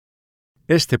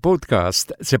Este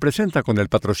podcast se presenta con el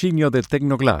patrocinio de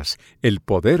Tecnoglass, el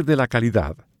poder de la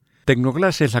calidad.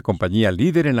 Tecnoglass es la compañía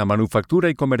líder en la manufactura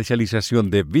y comercialización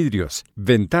de vidrios,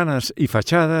 ventanas y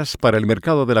fachadas para el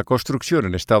mercado de la construcción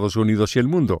en Estados Unidos y el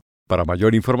mundo. Para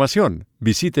mayor información,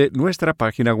 visite nuestra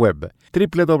página web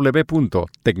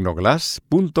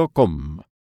www.tecnoglass.com.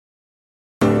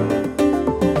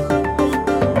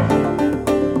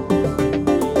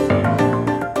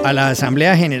 A la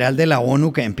Asamblea General de la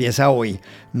ONU que empieza hoy,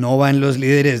 no van los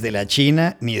líderes de la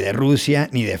China, ni de Rusia,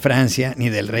 ni de Francia, ni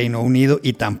del Reino Unido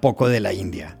y tampoco de la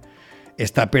India.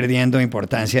 ¿Está perdiendo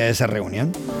importancia esa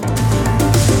reunión?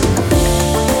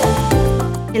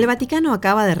 El Vaticano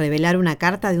acaba de revelar una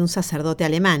carta de un sacerdote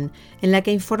alemán en la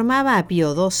que informaba a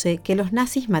Pío XII que los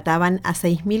nazis mataban a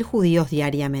 6.000 judíos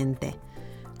diariamente.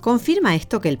 ¿Confirma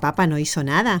esto que el Papa no hizo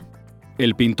nada?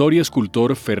 El pintor y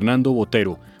escultor Fernando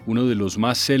Botero, uno de los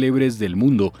más célebres del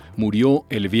mundo, murió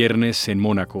el viernes en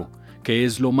Mónaco. ¿Qué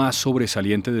es lo más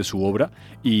sobresaliente de su obra?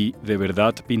 ¿Y de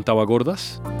verdad pintaba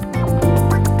gordas?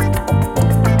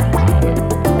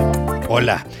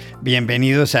 Hola,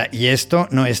 bienvenidos a Y esto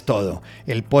no es todo,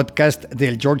 el podcast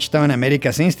del Georgetown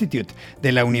Americas Institute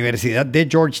de la Universidad de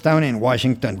Georgetown en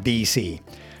Washington, D.C.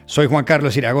 Soy Juan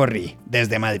Carlos Iragorri,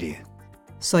 desde Madrid.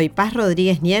 Soy Paz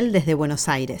Rodríguez Niel, desde Buenos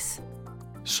Aires.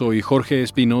 Soy Jorge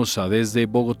Espinosa, desde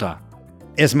Bogotá.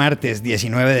 Es martes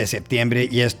 19 de septiembre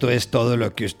y esto es todo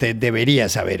lo que usted debería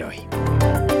saber hoy.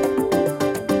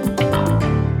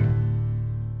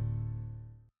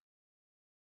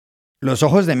 Los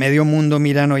ojos de medio mundo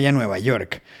miran hoy a Nueva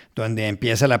York, donde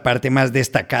empieza la parte más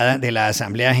destacada de la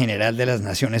Asamblea General de las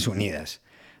Naciones Unidas.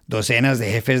 Docenas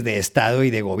de jefes de Estado y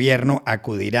de Gobierno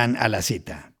acudirán a la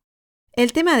cita.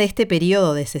 El tema de este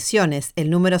periodo de sesiones, el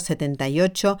número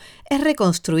 78, es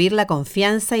reconstruir la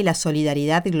confianza y la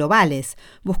solidaridad globales,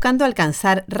 buscando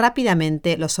alcanzar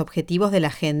rápidamente los objetivos de la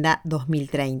Agenda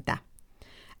 2030.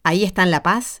 Ahí están la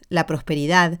paz, la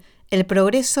prosperidad, el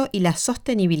progreso y la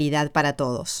sostenibilidad para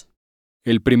todos.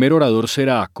 El primer orador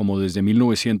será, como desde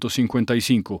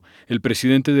 1955, el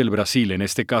presidente del Brasil, en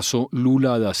este caso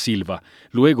Lula da Silva,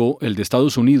 luego el de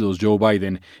Estados Unidos, Joe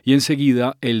Biden, y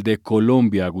enseguida el de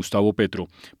Colombia, Gustavo Petro.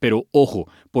 Pero ojo,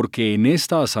 porque en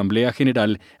esta Asamblea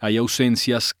General hay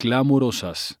ausencias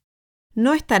clamorosas.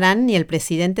 No estarán ni el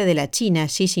presidente de la China,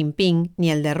 Xi Jinping,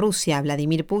 ni el de Rusia,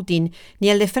 Vladimir Putin, ni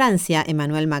el de Francia,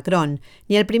 Emmanuel Macron,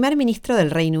 ni el primer ministro del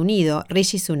Reino Unido,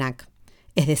 Rishi Sunak.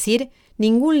 Es decir,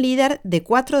 ningún líder de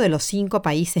 4 de los 5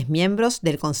 países miembros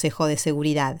del Consejo de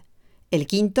Seguridad. El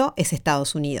quinto es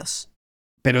Estados Unidos.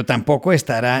 Pero tampoco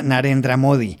estará Narendra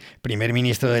Modi, primer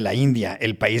ministro de la India,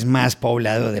 el país más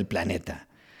poblado del planeta.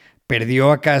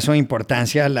 ¿Perdió acaso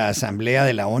importancia la Asamblea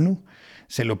de la ONU?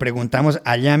 Se lo preguntamos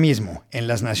allá mismo, en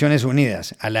las Naciones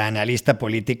Unidas, a la analista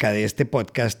política de este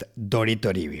podcast, Dori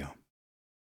Toribio.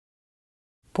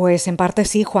 Pues en parte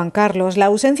sí, Juan Carlos. La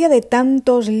ausencia de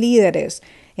tantos líderes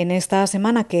en esta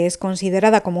semana, que es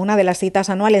considerada como una de las citas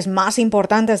anuales más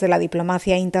importantes de la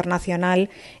diplomacia internacional,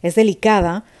 es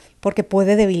delicada porque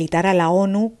puede debilitar a la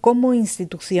ONU como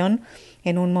institución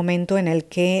en un momento en el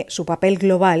que su papel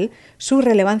global, su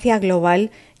relevancia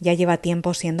global, ya lleva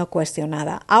tiempo siendo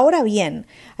cuestionada. Ahora bien,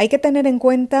 hay que tener en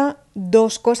cuenta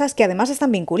dos cosas que además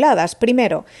están vinculadas.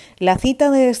 Primero, la cita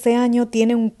de este año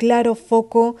tiene un claro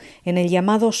foco en el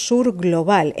llamado sur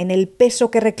global, en el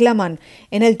peso que reclaman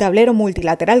en el tablero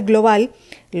multilateral global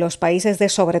los países de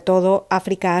sobre todo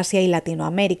África, Asia y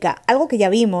Latinoamérica, algo que ya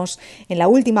vimos en la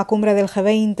última cumbre del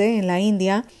G20 en la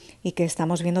India y que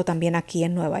estamos viendo también aquí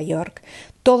en Nueva York.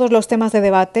 Todos los temas de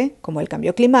debate, como el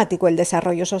cambio climático, el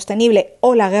desarrollo sostenible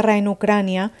o la guerra en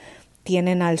Ucrania,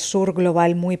 tienen al sur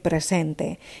global muy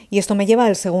presente. Y esto me lleva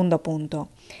al segundo punto.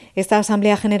 Esta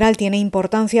Asamblea General tiene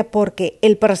importancia porque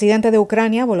el presidente de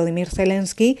Ucrania, Volodymyr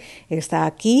Zelensky, está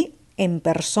aquí en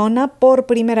persona por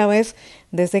primera vez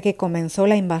desde que comenzó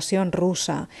la invasión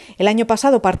rusa. El año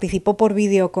pasado participó por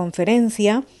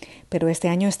videoconferencia, pero este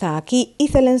año está aquí y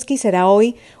Zelensky será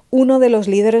hoy uno de los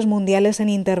líderes mundiales en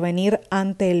intervenir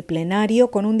ante el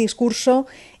plenario con un discurso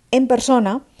en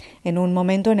persona, en un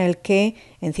momento en el que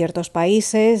en ciertos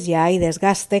países ya hay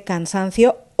desgaste,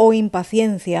 cansancio o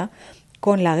impaciencia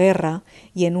con la guerra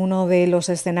y en uno de los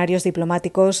escenarios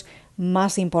diplomáticos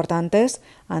más importantes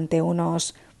ante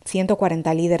unos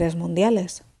 140 líderes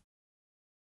mundiales.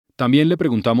 También le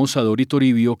preguntamos a Dori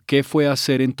Toribio qué fue a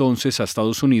hacer entonces a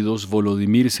Estados Unidos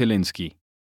Volodymyr Zelensky.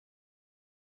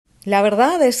 La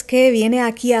verdad es que viene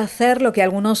aquí a hacer lo que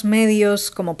algunos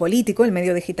medios como Político, el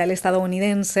medio digital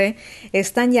estadounidense,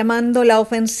 están llamando la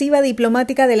ofensiva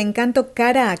diplomática del encanto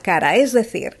cara a cara. Es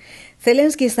decir,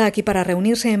 Zelensky está aquí para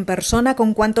reunirse en persona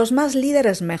con cuantos más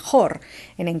líderes mejor,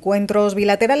 en encuentros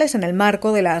bilaterales en el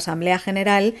marco de la Asamblea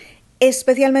General,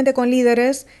 especialmente con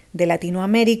líderes de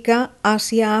Latinoamérica,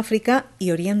 Asia, África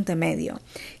y Oriente Medio.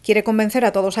 Quiere convencer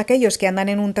a todos aquellos que andan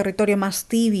en un territorio más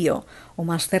tibio o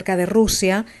más cerca de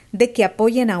Rusia de que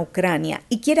apoyen a Ucrania,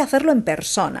 y quiere hacerlo en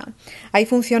persona. Hay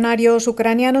funcionarios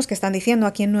ucranianos que están diciendo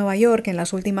aquí en Nueva York en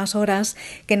las últimas horas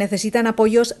que necesitan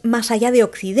apoyos más allá de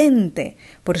Occidente.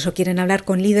 Por eso quieren hablar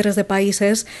con líderes de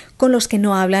países con los que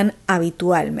no hablan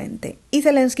habitualmente. Y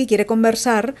Zelensky quiere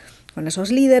conversar con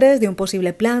esos líderes de un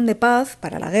posible plan de paz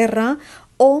para la guerra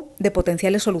o de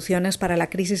potenciales soluciones para la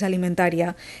crisis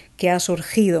alimentaria que ha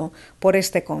surgido por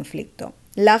este conflicto.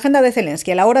 La agenda de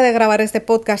Zelensky a la hora de grabar este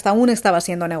podcast aún estaba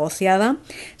siendo negociada.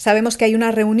 Sabemos que hay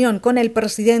una reunión con el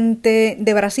presidente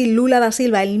de Brasil, Lula da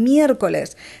Silva, el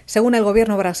miércoles, según el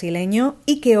gobierno brasileño,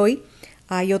 y que hoy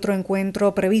hay otro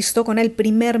encuentro previsto con el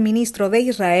primer ministro de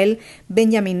Israel,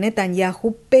 Benjamin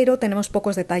Netanyahu, pero tenemos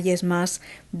pocos detalles más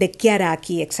de qué hará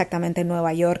aquí exactamente en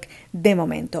Nueva York de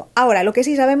momento. Ahora, lo que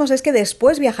sí sabemos es que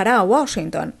después viajará a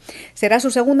Washington. Será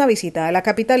su segunda visita a la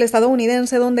capital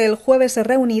estadounidense, donde el jueves se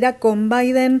reunirá con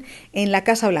Biden en la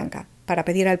Casa Blanca para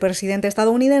pedir al presidente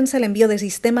estadounidense el envío de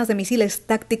sistemas de misiles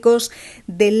tácticos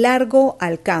de largo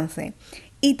alcance.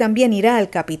 Y también irá al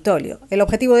Capitolio. El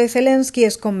objetivo de Zelensky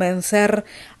es convencer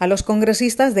a los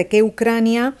congresistas de que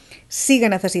Ucrania sigue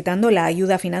necesitando la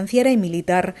ayuda financiera y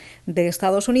militar de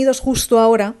Estados Unidos justo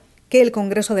ahora que el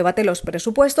Congreso debate los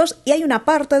presupuestos, y hay una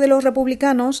parte de los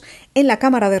republicanos en la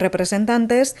Cámara de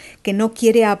Representantes que no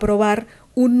quiere aprobar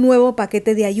un nuevo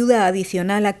paquete de ayuda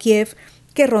adicional a Kiev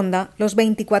que ronda los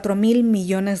 24.000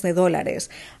 millones de dólares.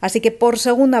 Así que por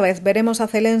segunda vez veremos a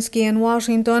Zelensky en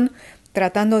Washington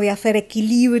tratando de hacer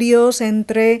equilibrios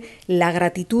entre la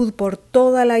gratitud por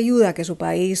toda la ayuda que su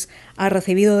país ha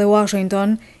recibido de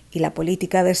Washington y la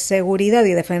política de seguridad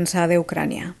y defensa de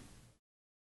Ucrania.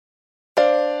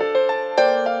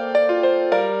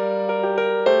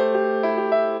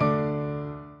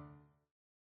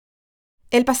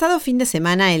 El pasado fin de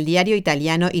semana, el diario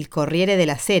italiano Il Corriere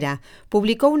della Sera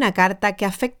publicó una carta que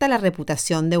afecta la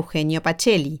reputación de Eugenio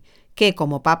Pacelli, que,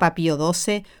 como Papa Pío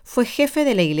XII, fue jefe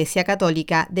de la Iglesia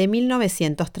Católica de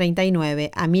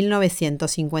 1939 a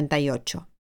 1958.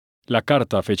 La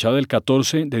carta, fechada el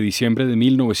 14 de diciembre de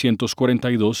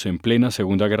 1942, en plena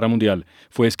Segunda Guerra Mundial,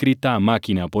 fue escrita a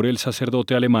máquina por el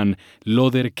sacerdote alemán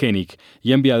Lothar Koenig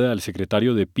y enviada al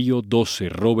secretario de Pío XII,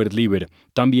 Robert Lieber,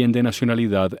 también de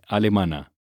nacionalidad alemana.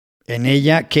 En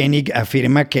ella, Koenig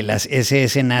afirma que las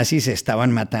SS nazis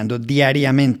estaban matando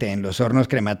diariamente en los hornos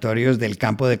crematorios del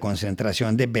campo de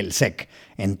concentración de Belzec,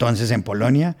 entonces en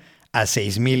Polonia, a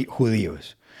 6.000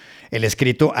 judíos. El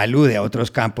escrito alude a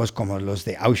otros campos como los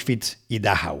de Auschwitz y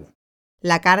Dachau.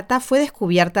 La carta fue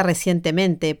descubierta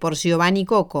recientemente por Giovanni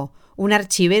Cocco, un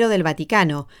archivero del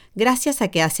Vaticano, gracias a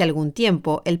que hace algún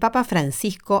tiempo el Papa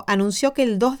Francisco anunció que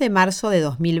el 2 de marzo de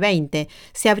 2020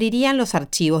 se abrirían los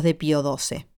archivos de Pío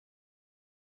XII.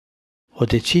 Ho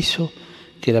deciso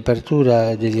che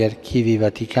l'apertura degli archivi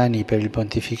vaticani per il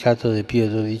pontificato di Pio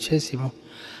XII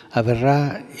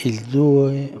avverrà il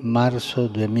 2 marzo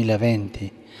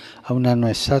 2020, a un anno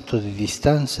esatto di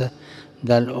distanza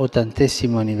dal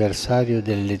 80° anniversario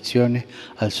dell'elezione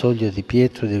al soglio di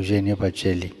Pietro de Eugenio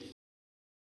Pacelli.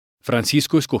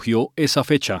 Francisco escogió esa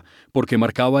fecha porque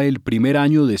marcaba el primer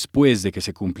año después de que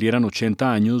se cumplieran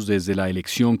 80 años desde la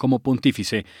elección como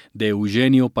pontífice de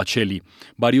Eugenio Pacelli.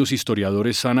 Varios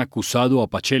historiadores han acusado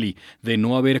a Pacelli de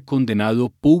no haber condenado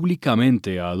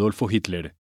públicamente a Adolfo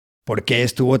Hitler. ¿Por qué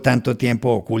estuvo tanto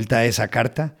tiempo oculta esa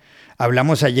carta?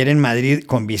 Hablamos ayer en Madrid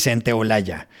con Vicente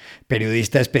Olaya,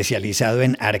 periodista especializado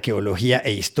en arqueología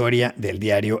e historia del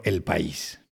diario El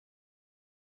País.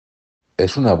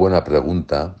 Es una buena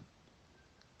pregunta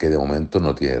que de momento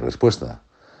no tiene respuesta.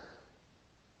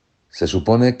 Se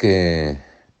supone que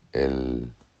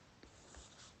el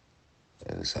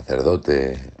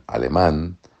sacerdote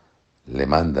alemán le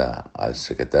manda al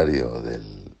secretario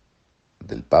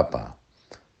del Papa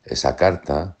esa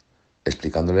carta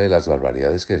explicándole las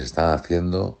barbaridades que se están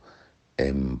haciendo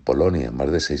en Polonia.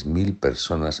 Más de 6.000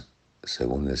 personas,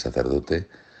 según el sacerdote,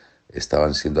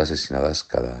 estaban siendo asesinadas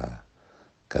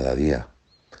cada día.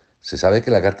 Se sabe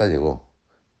que la carta llegó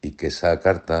y que esa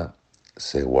carta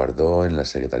se guardó en la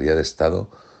Secretaría de Estado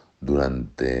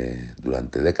durante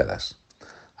décadas,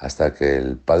 hasta que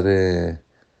el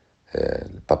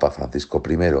Papa Francisco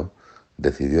I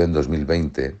decidió en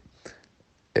 2020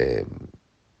 que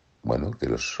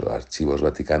los archivos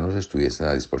vaticanos estuviesen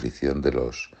a disposición de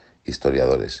los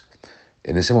historiadores.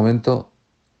 En ese momento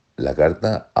la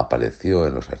carta apareció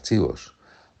en los archivos,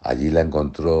 Allí la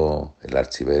encontró el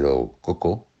archivero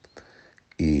Coco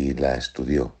y la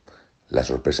estudió. La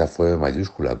sorpresa fue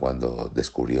mayúscula cuando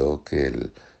descubrió que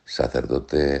el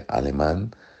sacerdote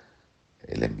alemán,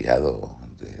 el enviado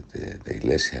de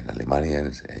iglesia en Alemania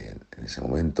en ese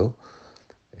momento,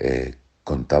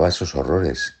 contaba esos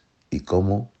horrores y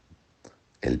cómo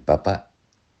el Papa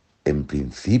en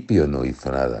principio no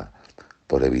hizo nada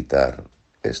por evitar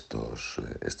estos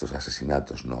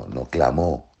asesinatos, no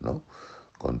clamó, ¿no?,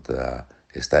 contra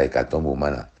esta hecatombe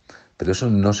humana. Pero eso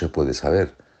no se puede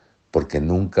saber, porque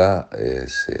nunca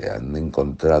se han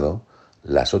encontrado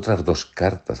las otras dos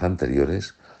cartas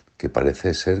anteriores que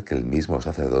parece ser que el mismo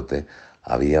sacerdote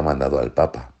había mandado al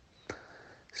Papa.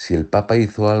 Si el Papa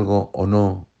hizo algo o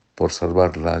no por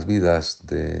salvar las vidas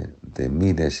de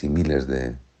miles y miles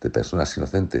de personas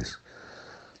inocentes,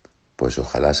 pues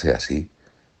ojalá sea así,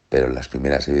 pero las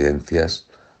primeras evidencias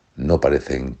no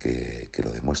parecen que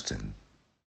lo demuestren.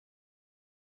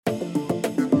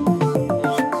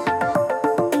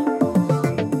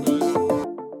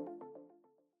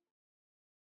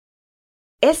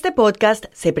 Este podcast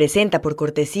se presenta por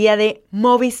cortesía de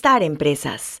Movistar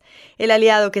Empresas, el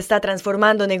aliado que está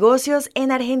transformando negocios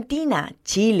en Argentina,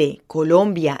 Chile,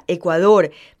 Colombia,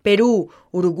 Ecuador, Perú,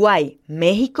 Uruguay,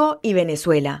 México y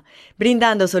Venezuela,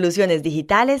 brindando soluciones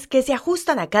digitales que se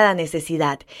ajustan a cada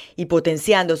necesidad y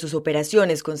potenciando sus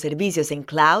operaciones con servicios en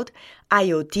cloud,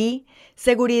 IoT,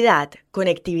 seguridad,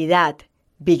 conectividad,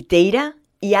 Big Data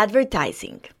y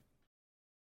advertising.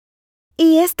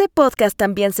 Y este podcast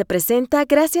también se presenta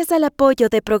gracias al apoyo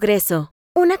de Progreso,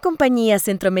 una compañía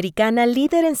centroamericana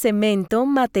líder en cemento,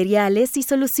 materiales y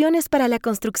soluciones para la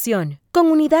construcción, con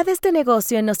unidades de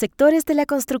negocio en los sectores de la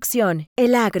construcción,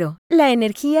 el agro, la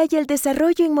energía y el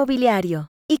desarrollo inmobiliario,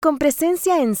 y con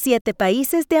presencia en 7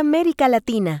 países de América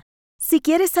Latina. Si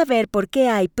quieres saber por qué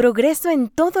hay progreso en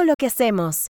todo lo que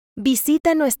hacemos,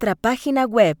 visita nuestra página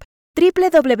web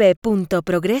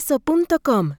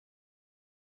www.progreso.com.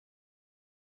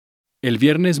 El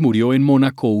viernes murió en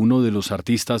Mónaco uno de los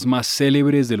artistas más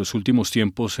célebres de los últimos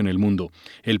tiempos en el mundo,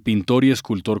 el pintor y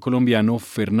escultor colombiano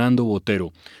Fernando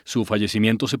Botero. Su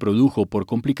fallecimiento se produjo por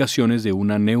complicaciones de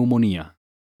una neumonía.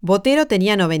 Botero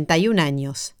tenía 91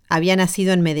 años. Había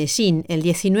nacido en Medellín el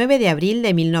 19 de abril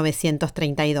de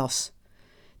 1932.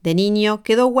 De niño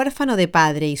quedó huérfano de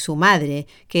padre y su madre,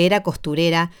 que era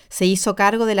costurera, se hizo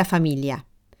cargo de la familia.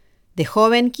 De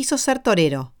joven quiso ser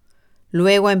torero.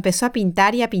 Luego empezó a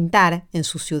pintar y a pintar en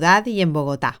su ciudad y en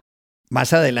Bogotá.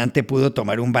 Más adelante pudo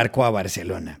tomar un barco a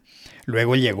Barcelona.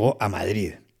 Luego llegó a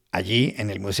Madrid. Allí, en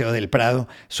el Museo del Prado,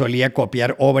 solía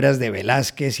copiar obras de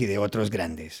Velázquez y de otros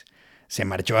grandes. Se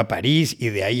marchó a París y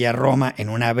de ahí a Roma en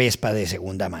una Vespa de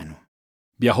segunda mano.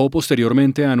 Viajó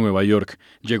posteriormente a Nueva York.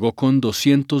 Llegó con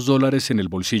 $200 en el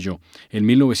bolsillo. En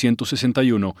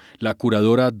 1961, la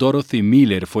curadora Dorothy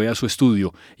Miller fue a su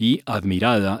estudio y,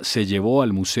 admirada, se llevó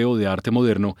al Museo de Arte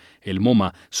Moderno, el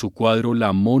MoMA, su cuadro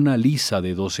La Mona Lisa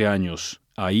de 12 años.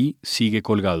 Ahí sigue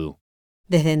colgado.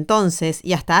 Desde entonces,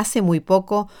 y hasta hace muy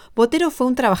poco, Botero fue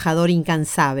un trabajador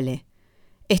incansable.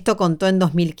 Esto contó en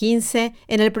 2015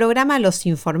 en el programa Los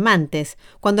Informantes,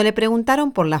 cuando le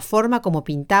preguntaron por la forma como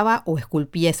pintaba o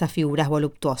esculpía esas figuras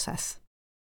voluptuosas.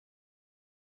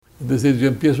 Es decir, yo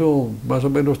empiezo más o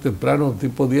menos temprano,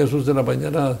 tipo 10 de la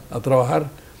mañana a trabajar,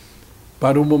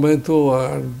 paro un momento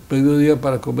al mediodía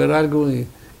para comer algo y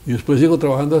después sigo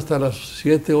trabajando hasta las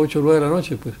 7, 8, 9 de la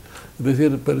noche. Pues. Es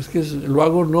decir, pero es que lo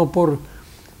hago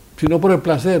sino por el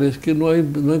placer, es que no he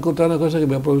encontrado una cosa que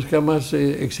me produzca más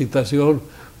excitación,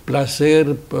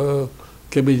 placer,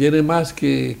 que me llene más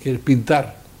que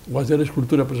pintar o hacer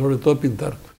escultura, pero sobre todo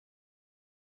pintar.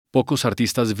 Pocos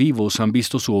artistas vivos han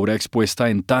visto su obra expuesta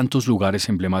en tantos lugares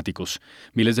emblemáticos.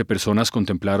 Miles de personas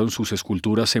contemplaron sus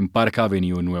esculturas en Park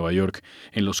Avenue en Nueva York,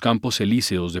 en los Campos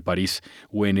Elíseos de París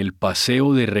o en el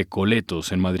Paseo de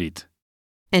Recoletos en Madrid.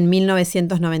 En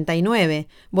 1999,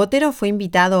 Botero fue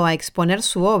invitado a exponer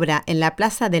su obra en la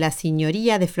Plaza de la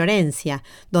Signoria de Florencia,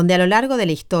 donde a lo largo de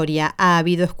la historia ha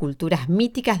habido esculturas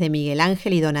míticas de Miguel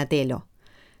Ángel y Donatello.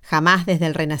 Jamás desde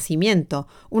el Renacimiento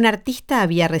un artista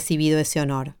había recibido ese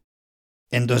honor.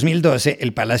 En 2012,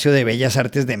 el Palacio de Bellas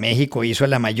Artes de México hizo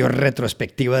la mayor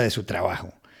retrospectiva de su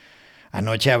trabajo.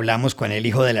 Anoche hablamos con el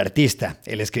hijo del artista,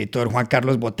 el escritor Juan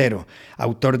Carlos Botero,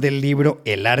 autor del libro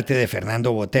El arte de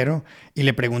Fernando Botero, y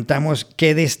le preguntamos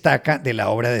qué destaca de la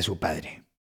obra de su padre.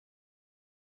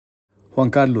 Juan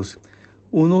Carlos,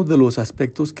 uno de los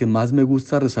aspectos que más me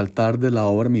gusta resaltar de la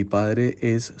obra de mi padre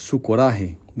es su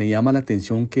coraje. Me llama la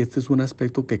atención que este es un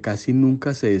aspecto que casi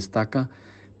nunca se destaca,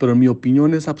 pero en mi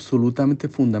opinión es absolutamente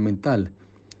fundamental.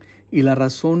 Y la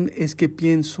razón es que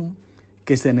pienso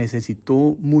que se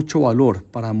necesitó mucho valor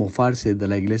para mofarse de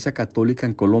la Iglesia Católica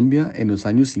en Colombia en los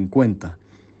años 50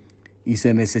 y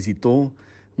se necesitó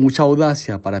mucha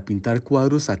audacia para pintar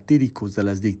cuadros satíricos de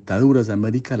las dictaduras de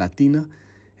América Latina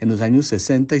en los años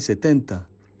 60 y 70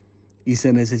 y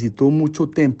se necesitó mucho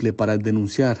temple para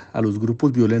denunciar a los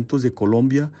grupos violentos de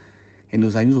Colombia en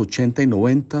los años 80 y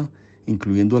 90,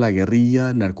 incluyendo la guerrilla,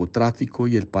 el narcotráfico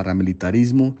y el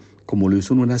paramilitarismo, como lo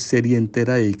hizo en una serie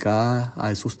entera dedicada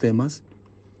a esos temas,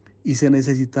 y se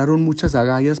necesitaron muchas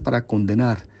agallas para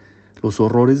condenar los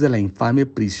horrores de la infame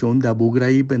prisión de Abu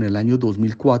Ghraib en el año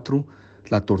 2004,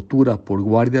 la tortura por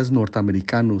guardias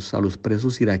norteamericanos a los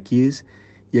presos iraquíes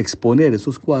y exponer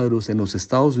esos cuadros en los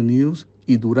Estados Unidos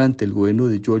y durante el gobierno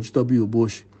de George W.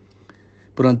 Bush.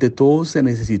 Pero ante todo se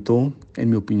necesitó, en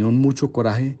mi opinión, mucho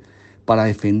coraje para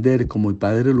defender, como mi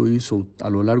padre lo hizo a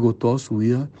lo largo de toda su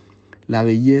vida, la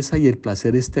belleza y el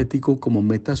placer estético como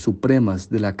metas supremas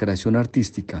de la creación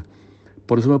artística.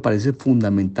 Por eso me parece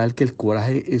fundamental que el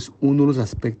coraje es uno de los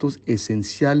aspectos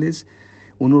esenciales,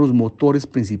 uno de los motores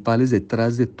principales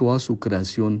detrás de toda su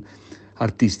creación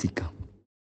artística.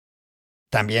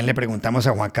 También le preguntamos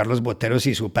a Juan Carlos Botero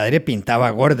si su padre pintaba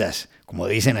gordas, como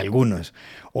dicen algunos,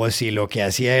 o si lo que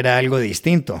hacía era algo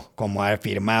distinto, como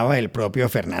afirmaba el propio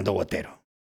Fernando Botero.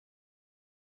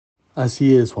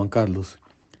 Así es, Juan Carlos.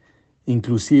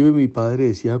 Inclusive mi padre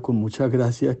decía con mucha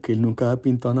gracia que él nunca había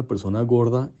pintado a una persona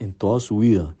gorda en toda su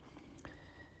vida.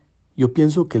 Yo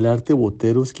pienso que el arte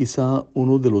Botero es quizá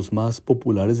uno de los más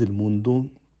populares del mundo,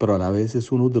 pero a la vez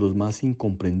es uno de los más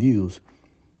incomprendidos,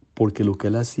 porque lo que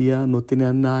él hacía no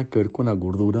tenía nada que ver con la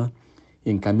gordura,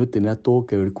 y en cambio tenía todo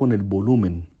que ver con el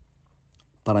volumen.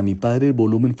 Para mi padre el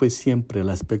volumen fue siempre el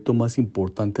aspecto más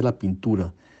importante de la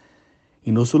pintura,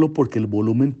 y no solo porque el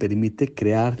volumen permite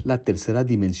crear la tercera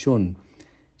dimensión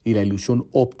y la ilusión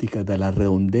óptica de la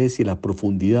redondez y la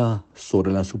profundidad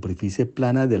sobre la superficie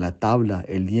plana de la tabla,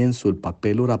 el lienzo, el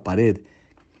papel o la pared,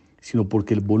 sino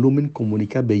porque el volumen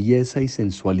comunica belleza y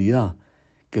sensualidad,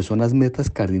 que son las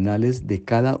metas cardinales de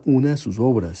cada una de sus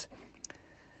obras.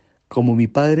 Como mi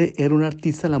padre era un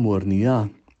artista de la modernidad,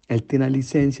 él tenía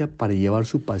licencia para llevar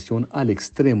su pasión al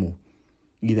extremo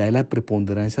y de ahí la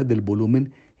preponderancia del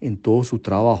volumen en todo su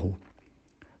trabajo.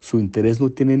 Su interés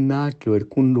no tiene nada que ver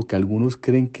con lo que algunos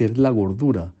creen que es la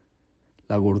gordura.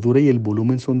 La gordura y el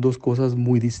volumen son dos cosas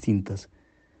muy distintas,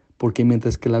 porque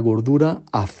mientras que la gordura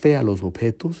afea los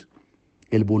objetos,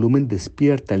 el volumen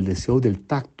despierta el deseo del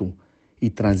tacto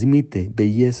y transmite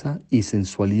belleza y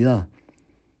sensualidad.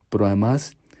 Pero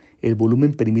además, el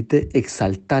volumen permite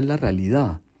exaltar la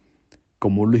realidad.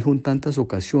 Como lo dijo en tantas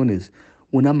ocasiones,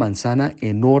 una manzana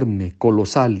enorme,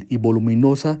 colosal y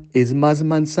voluminosa es más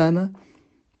manzana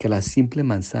que la simple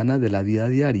manzana de la vida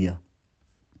diaria.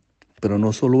 Pero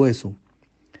no solo eso.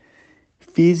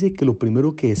 Fíjese que lo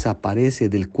primero que desaparece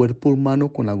del cuerpo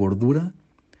humano con la gordura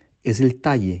es el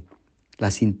talle, la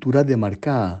cintura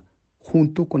demarcada,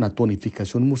 junto con la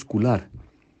tonificación muscular.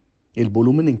 El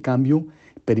volumen, en cambio,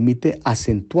 permite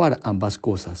acentuar ambas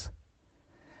cosas.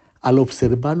 Al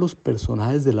observar los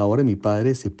personajes de la obra de mi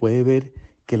padre se puede ver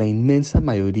que la inmensa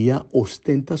mayoría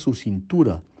ostenta su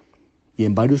cintura y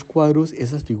en varios cuadros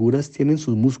esas figuras tienen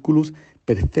sus músculos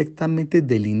perfectamente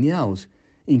delineados,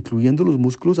 incluyendo los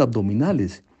músculos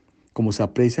abdominales, como se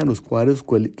aprecia en los cuadros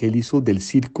que él hizo del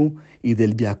circo y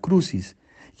del Via Crucis,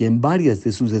 y en varias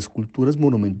de sus esculturas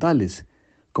monumentales,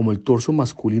 como el torso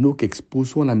masculino que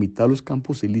expuso en la mitad de los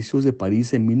Campos Elíseos de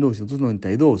París en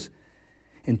 1992.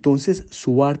 Entonces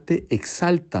su arte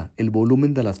exalta el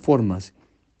volumen de las formas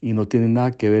y no tiene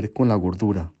nada que ver con la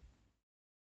gordura.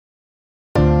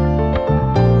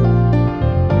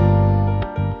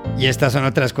 Y estas son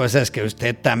otras cosas que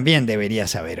usted también debería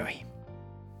saber hoy.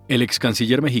 El ex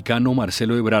canciller mexicano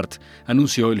Marcelo Ebrard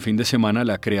anunció el fin de semana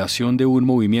la creación de un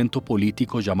movimiento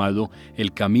político llamado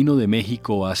El Camino de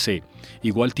México AC.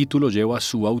 Igual título lleva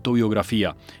su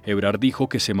autobiografía. Ebrard dijo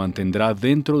que se mantendrá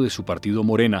dentro de su partido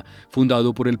Morena,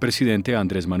 fundado por el presidente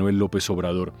Andrés Manuel López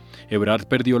Obrador. Ebrard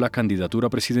perdió la candidatura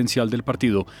presidencial del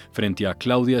partido frente a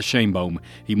Claudia Sheinbaum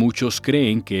y muchos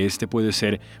creen que este puede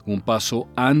ser un paso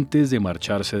antes de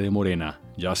marcharse de Morena.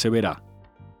 Ya se verá.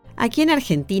 Aquí en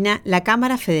Argentina, la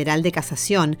Cámara Federal de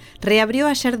Casación reabrió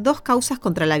ayer 2 causas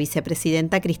contra la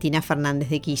vicepresidenta Cristina Fernández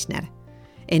de Kirchner.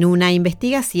 En una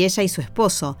investiga si ella y su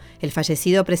esposo, el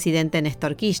fallecido presidente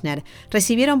Néstor Kirchner,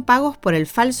 recibieron pagos por el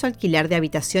falso alquiler de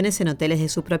habitaciones en hoteles de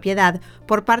su propiedad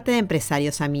por parte de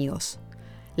empresarios amigos.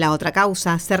 La otra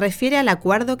causa se refiere al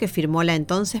acuerdo que firmó la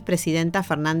entonces presidenta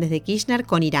Fernández de Kirchner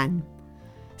con Irán.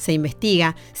 Se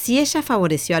investiga si ella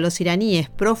favoreció a los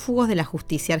iraníes prófugos de la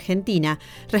justicia argentina,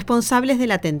 responsables del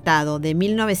atentado de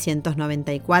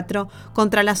 1994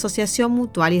 contra la Asociación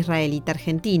Mutual Israelita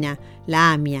Argentina,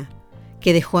 la AMIA,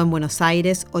 que dejó en Buenos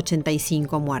Aires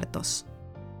 85 muertos.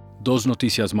 Dos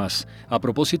noticias más. A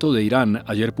propósito de Irán,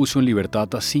 ayer puso en libertad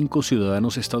a 5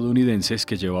 ciudadanos estadounidenses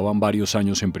que llevaban varios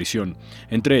años en prisión,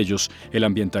 entre ellos el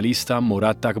ambientalista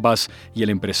Morat Abbas y el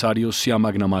empresario Siam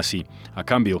Aghnamasi. A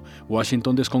cambio,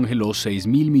 Washington descongeló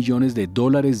 $6.000 millones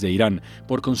de Irán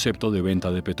por concepto de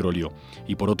venta de petróleo.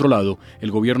 Y por otro lado,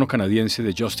 el gobierno canadiense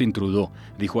de Justin Trudeau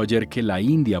dijo ayer que la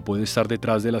India puede estar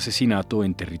detrás del asesinato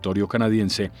en territorio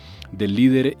canadiense del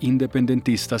líder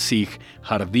independentista Sikh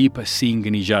Hardeep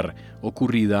Singh Niyar,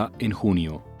 ocurrida en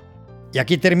junio. Y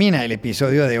aquí termina el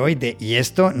episodio de hoy de Y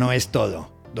esto no es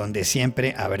todo, donde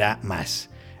siempre habrá más.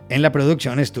 En la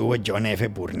producción estuvo John F.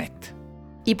 Burnett.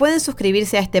 Y pueden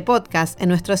suscribirse a este podcast en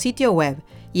nuestro sitio web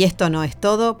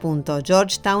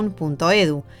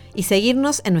yestonoestodo.georgetown.edu y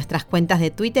seguirnos en nuestras cuentas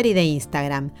de Twitter y de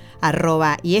Instagram,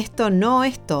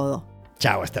 @yestonoestodo.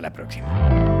 Chao, hasta la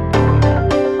próxima.